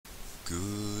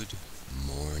Good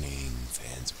morning,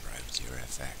 fans of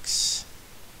PrivateerFX.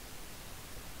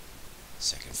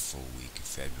 Second full week of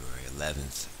February,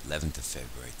 11th of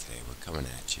February today. We're coming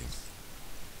at you.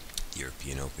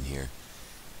 European Open here.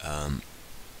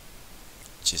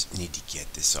 Just need to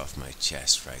get this off my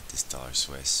chest, right? This dollar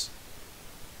Swiss.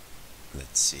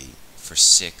 Let's see. For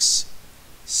six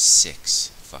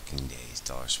fucking days,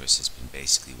 dollar Swiss has been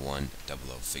basically 100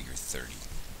 figure 30.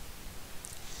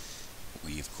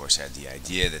 We, of course, had the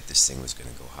idea that this thing was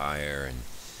going to go higher and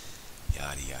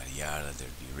yada, yada, yada.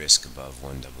 There'd be risk above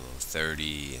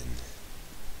 10030.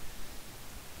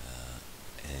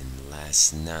 And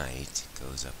last night, it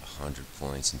goes up 100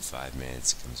 points in 5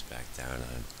 minutes, comes back down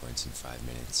 100 points in 5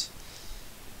 minutes.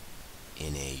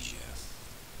 In Asia,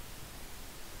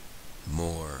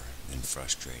 more than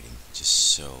frustrating, just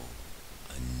so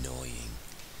annoying.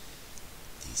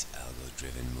 These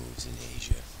algo-driven moves in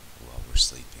Asia while we're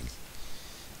sleeping.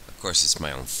 Of course, it's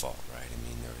my own fault, right? I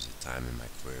mean, there was a time in my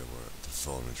career where the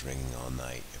phone was ringing all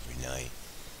night, every night.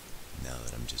 Now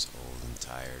that I'm just old and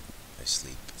tired, I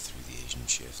sleep through the Asian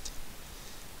shift.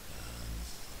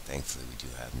 Thankfully, we do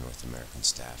have North American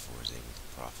staff who is able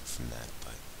to profit from that,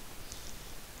 but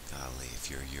golly, if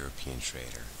you're a European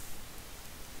trader,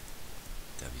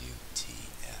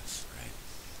 WTF, right?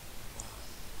 Wow.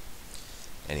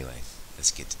 Anyway,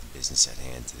 let's get to the business at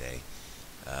hand today.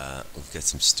 We've got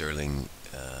some sterling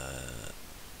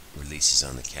releases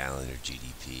on the calendar,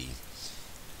 GDP,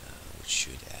 which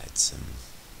should add some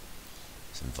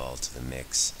vol to the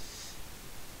mix.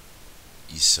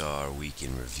 You saw our week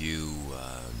in review.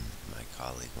 My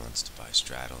colleague wants to buy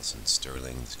straddles in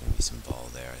sterling. There's going to be some vol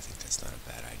there. I think that's not a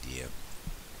bad idea.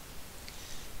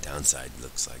 Downside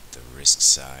looks like the risk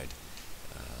side,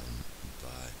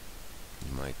 but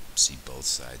you might see both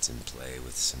sides in play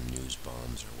with some news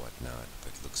bombs or whatnot,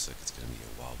 but it looks like it's going to be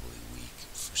a wobbly week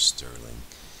for sterling.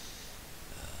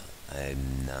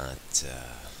 I'm not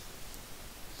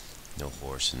no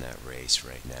horse in that race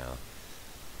right now,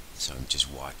 so I'm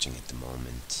just watching at the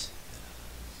moment.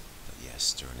 But yes,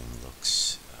 sterling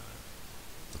looks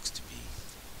to be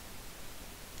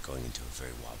going into a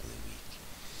very wobbly week.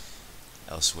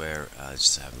 Elsewhere,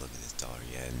 just to have a look at this dollar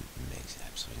yen. It makes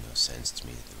absolutely no sense to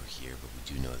me that we're here, but we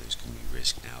do know there's going to be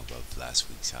risk now above last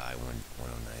week's high,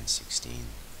 109.16.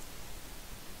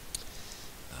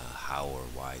 How or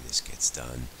why this gets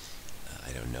done,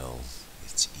 I don't know.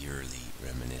 It's eerily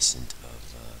reminiscent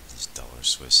of this dollar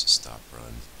Swiss stop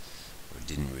run, where it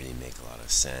didn't really make a lot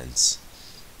of sense,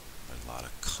 but a lot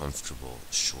of comfortable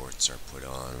shorts are put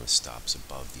on with stops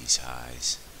above these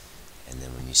highs, and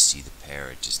then when you see the pair,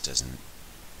 it just doesn't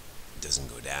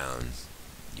go down.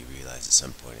 You realize at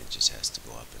some point it just has to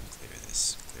go up and clear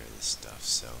this stuff.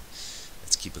 So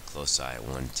let's keep a close eye at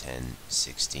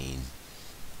 110.16.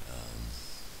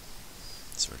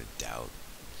 Sort of doubt,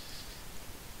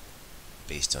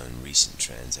 based on recent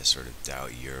trends, I sort of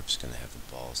doubt Europe's going to have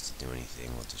the balls to do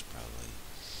anything. We'll just probably,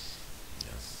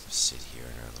 sit here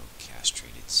in our little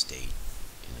castrated state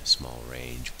in a small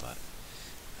range. But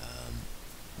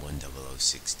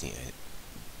 100.16,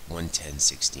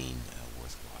 110.16,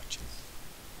 worth watching.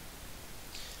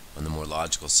 On the more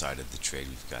logical side of the trade,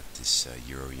 we've got this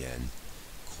euro yen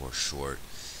core short.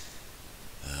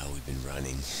 We've been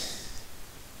running.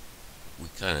 We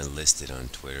kind of listed on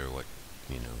Twitter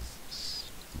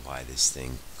why this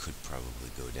thing could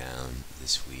probably go down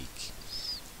this week.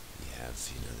 We have,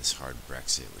 this hard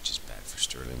Brexit, which is bad for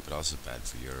sterling, but also bad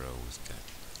for euro. We've got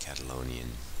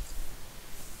Catalonian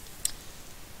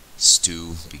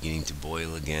stew beginning to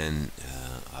boil again.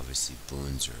 Obviously,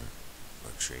 boons are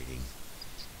trading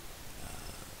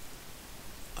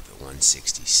up at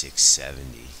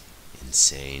 166.70.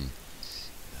 Insane.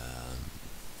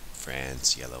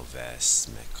 France, yellow vests.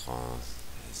 Macron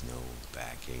has no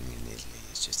backing in Italy.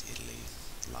 It's just Italy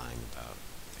lying about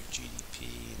their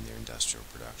GDP and their industrial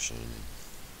production.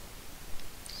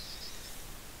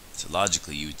 So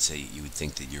logically, you would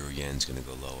think that euro yen's going to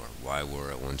go lower. Why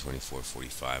we're at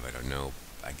 124.45, I don't know.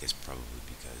 I guess probably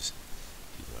because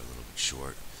people are a little bit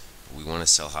short. But we want to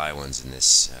sell high ones in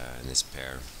this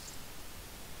pair.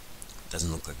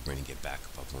 Doesn't look like we're going to get back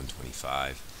above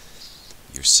 125.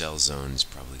 Your sell zone is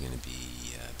probably going to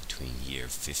be between here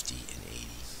 50 and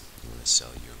 80. You want to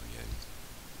sell euro yen,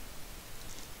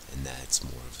 and that's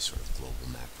more of a sort of global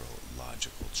macro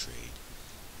logical trade,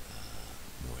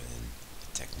 more than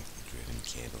a technically driven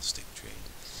candlestick trade.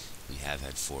 We have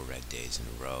had 4 red days in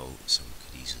a row, so we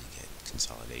could easily get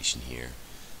consolidation here,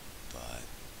 but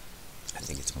I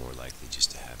think it's more likely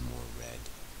just to have more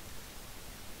red.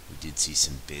 We did see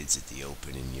some bids at the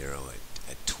open in euro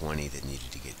at 20 that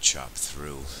needed to get chopped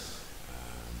through.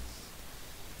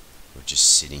 we're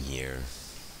just sitting here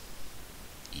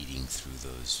eating through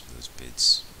those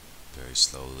bids very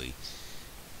slowly.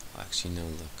 Well, actually, no,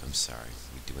 look, I'm sorry.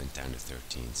 We went down to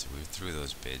 13, so we were through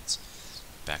those bids.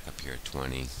 Back up here at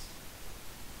 20.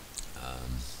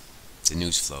 The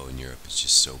news flow in Europe is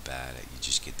just so bad. You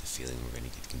just get the feeling we're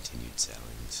going to get continued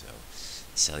selling. So,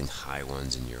 selling high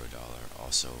ones in euro-dollar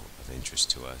also of interest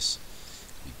to us.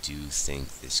 We do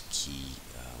think this key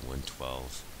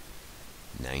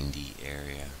 112.90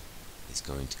 area is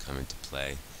going to come into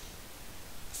play,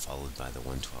 followed by the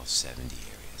 112.70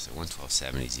 area. So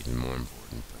 112.70 is even more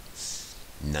important, but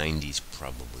 90 is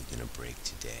probably going to break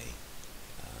today,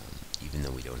 even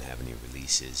though we don't have any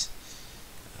releases.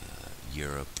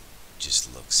 Europe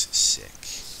just looks sick.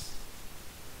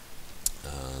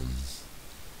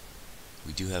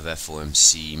 We do have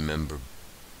FOMC member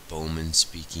Bowman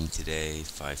speaking today,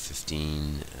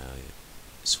 5:15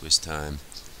 Swiss time.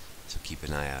 So keep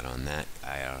an eye out on that.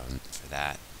 For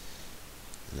that.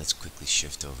 And let's quickly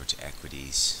shift over to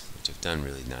equities, which have done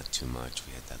really not too much.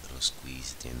 We had that little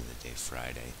squeeze at the end of the day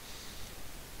Friday.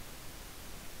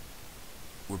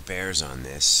 We're bears on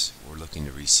this. We're looking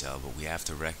to resell, but we have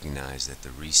to recognize that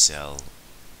the resell,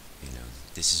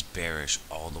 this is bearish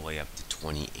all the way up to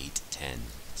 28.10.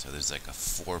 So there's like a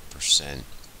 4%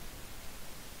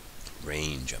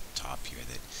 range up top here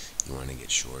that you want to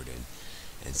get short in.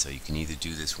 And so you can either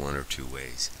do this one or two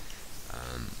ways.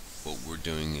 What we're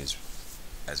doing is,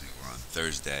 as we were on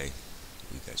Thursday,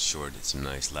 we got short at some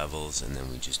nice levels, and then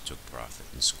we just took profit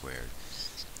and squared.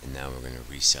 And now we're going to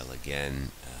resell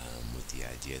again with the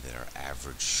idea that our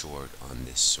average short on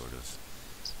this sort of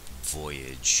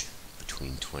voyage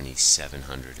between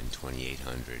 2,700 and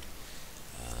 2,800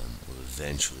 will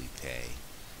eventually pay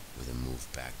with a move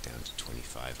back down to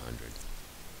 2,500.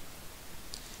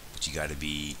 But you got to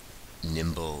be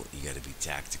nimble, you got to be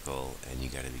tactical, and you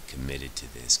got to be committed to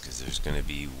this, because there's going to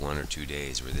be 1 or 2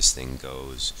 days where this thing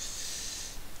goes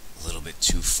a little bit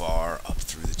too far up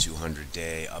through the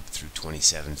 200-day, up through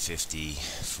 2750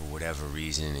 for whatever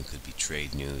reason. It could be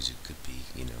trade news, it could be,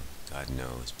 God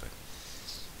knows, but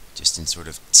just in sort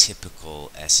of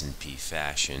typical S&P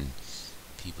fashion,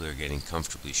 people are getting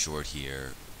comfortably short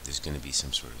here. There's going to be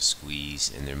some sort of squeeze,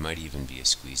 and there might even be a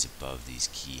squeeze above these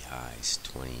key highs,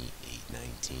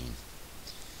 28.19.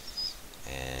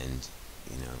 And,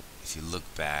 if you look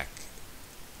back,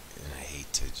 and I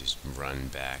hate to just run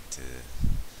back to,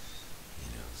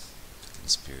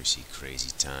 conspiracy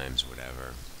crazy times,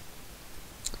 whatever,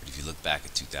 but if you look back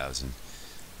at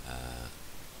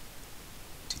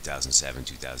 2007,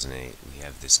 2008, we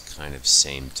have this kind of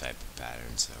same type of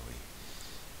pattern. So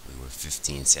we were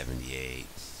 1578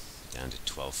 down to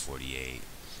 1248,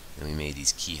 and we made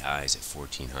these key highs at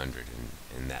 1400,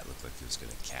 and that looked like it was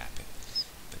going to cap it.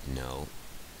 But no,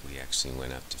 we actually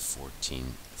went up to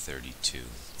 1432,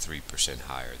 3%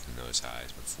 higher than those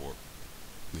highs before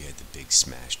we had the big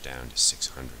smash down to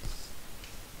 600.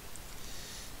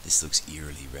 This looks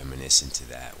eerily reminiscent to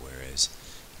that, whereas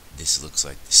this looks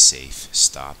like the safe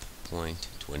stop point,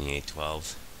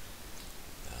 2812.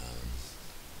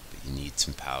 But you need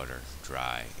some powder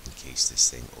dry in case this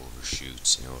thing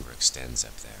overshoots and overextends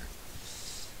up there.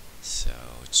 So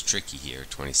it's tricky here,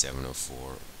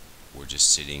 2704. We're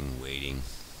just sitting, waiting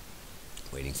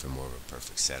for more of a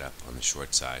perfect setup on the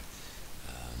short side.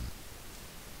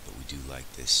 But we do like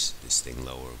this thing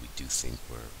lower. We do think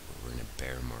we're in a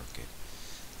bear market.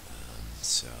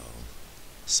 So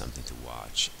something to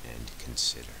watch and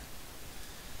consider.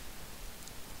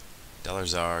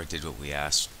 $ZAR did what we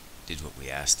asked it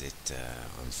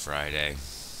on Friday,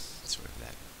 sort of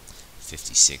that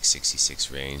 56,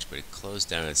 66 range, but it closed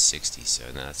down at 60,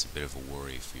 so now that's a bit of a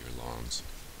worry for your longs.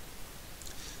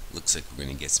 Looks like we're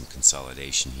going to get some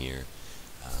consolidation here.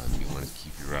 You want to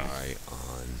keep your eye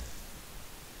on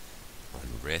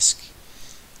risk.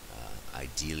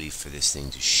 Ideally, for this thing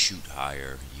to shoot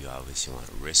higher, you obviously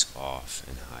want risk off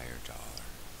and higher dollar.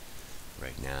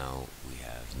 Right now, we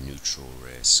have neutral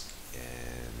risk,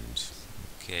 and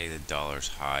okay, the dollar's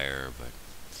higher, but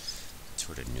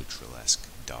sort of neutral-esque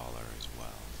dollar as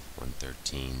well.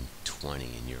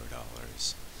 113.20 in euro dollar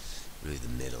is really the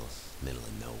middle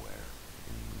of nowhere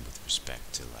with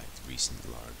respect to like recent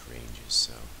large ranges.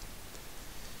 So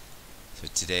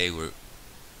today we're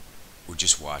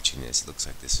just watching this. It looks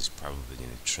like this is probably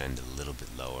going to trend a little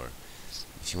bit lower.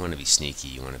 If you want to be sneaky,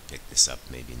 you want to pick this up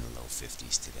maybe in the low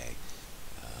 50s today.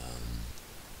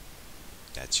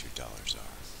 That's your $ZAR.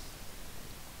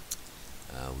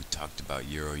 We talked about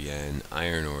euro yen.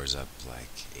 Iron ore is up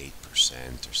like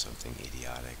 8% or something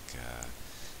idiotic.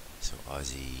 So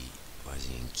Aussie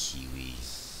and Kiwi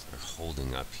are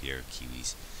holding up here.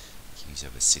 Kiwi's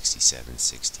up at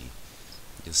 67.60.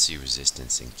 You'll see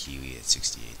resistance in Kiwi at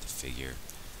 68 the figure.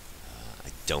 I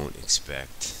don't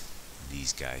expect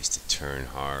these guys to turn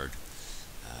hard,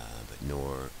 but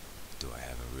nor do I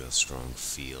have a real strong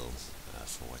feel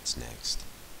for what's next.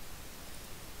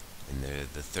 And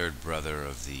the third brother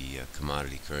of the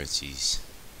commodity currencies,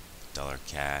 dollar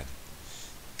CAD,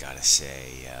 gotta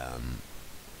say,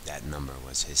 that number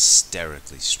was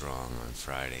hysterically strong on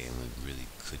Friday, and we really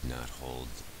could not hold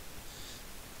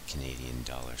Canadian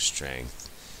dollar strength.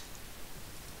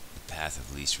 The path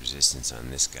of least resistance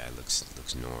on this guy looks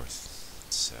north,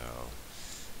 so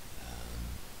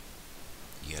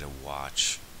you gotta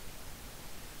watch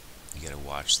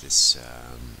this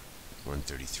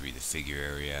 133 the figure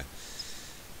area,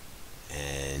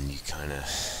 and you're kind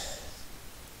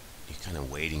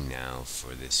of waiting now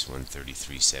for this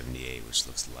 133.78, which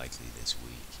looks likely this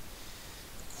week.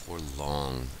 Core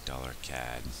long dollar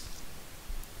CAD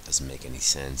doesn't make any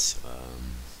sense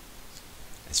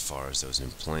as far as those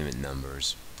employment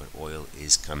numbers, but oil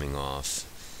is coming off,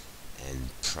 and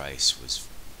price was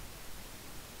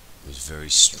very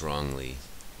strongly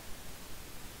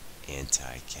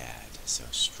anti-CAD, so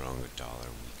stronger dollar,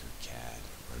 weaker CAD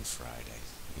on Friday.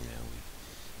 You know,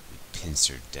 we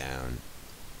pincered down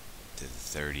to the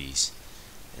 30s,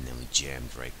 and then we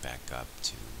jammed right back up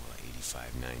to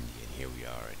 85.90, and here we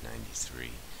are at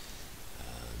 93.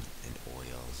 And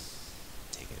oil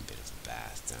taking a bit of a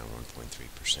bath, down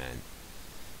 1.3%.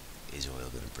 Is oil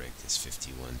going to break this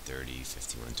 51.30,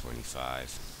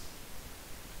 51.25?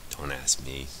 Don't ask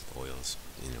me. Oil's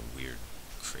in a weird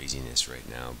craziness right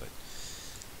now, but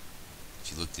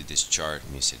if you looked at this chart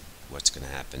and you said, what's going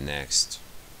to happen next,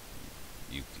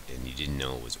 and you didn't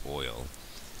know it was oil,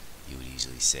 you would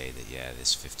easily say that, yeah,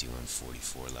 this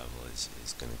 51.44 level is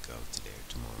going to go today or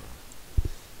tomorrow.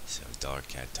 So dollar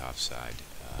CAD topside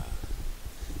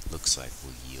looks like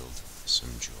will yield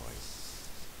some joy.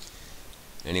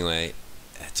 Anyway,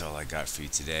 that's all I got for you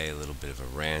today. A little bit of a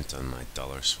rant on my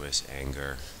dollar Swiss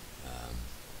anger.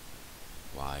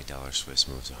 Why dollar Swiss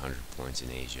moves 100 points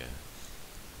in Asia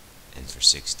and for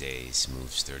 6 days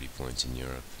moves 30 points in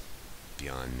Europe,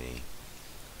 beyond me.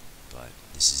 But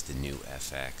this is the new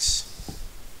FX.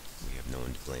 We have no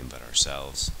one to blame but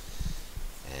ourselves,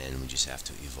 and we just have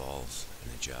to evolve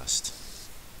and adjust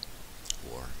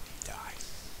or die.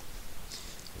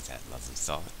 With that lovely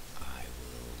thought, I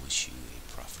will wish you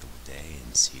a profitable day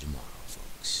and see you tomorrow,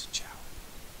 folks. Ciao.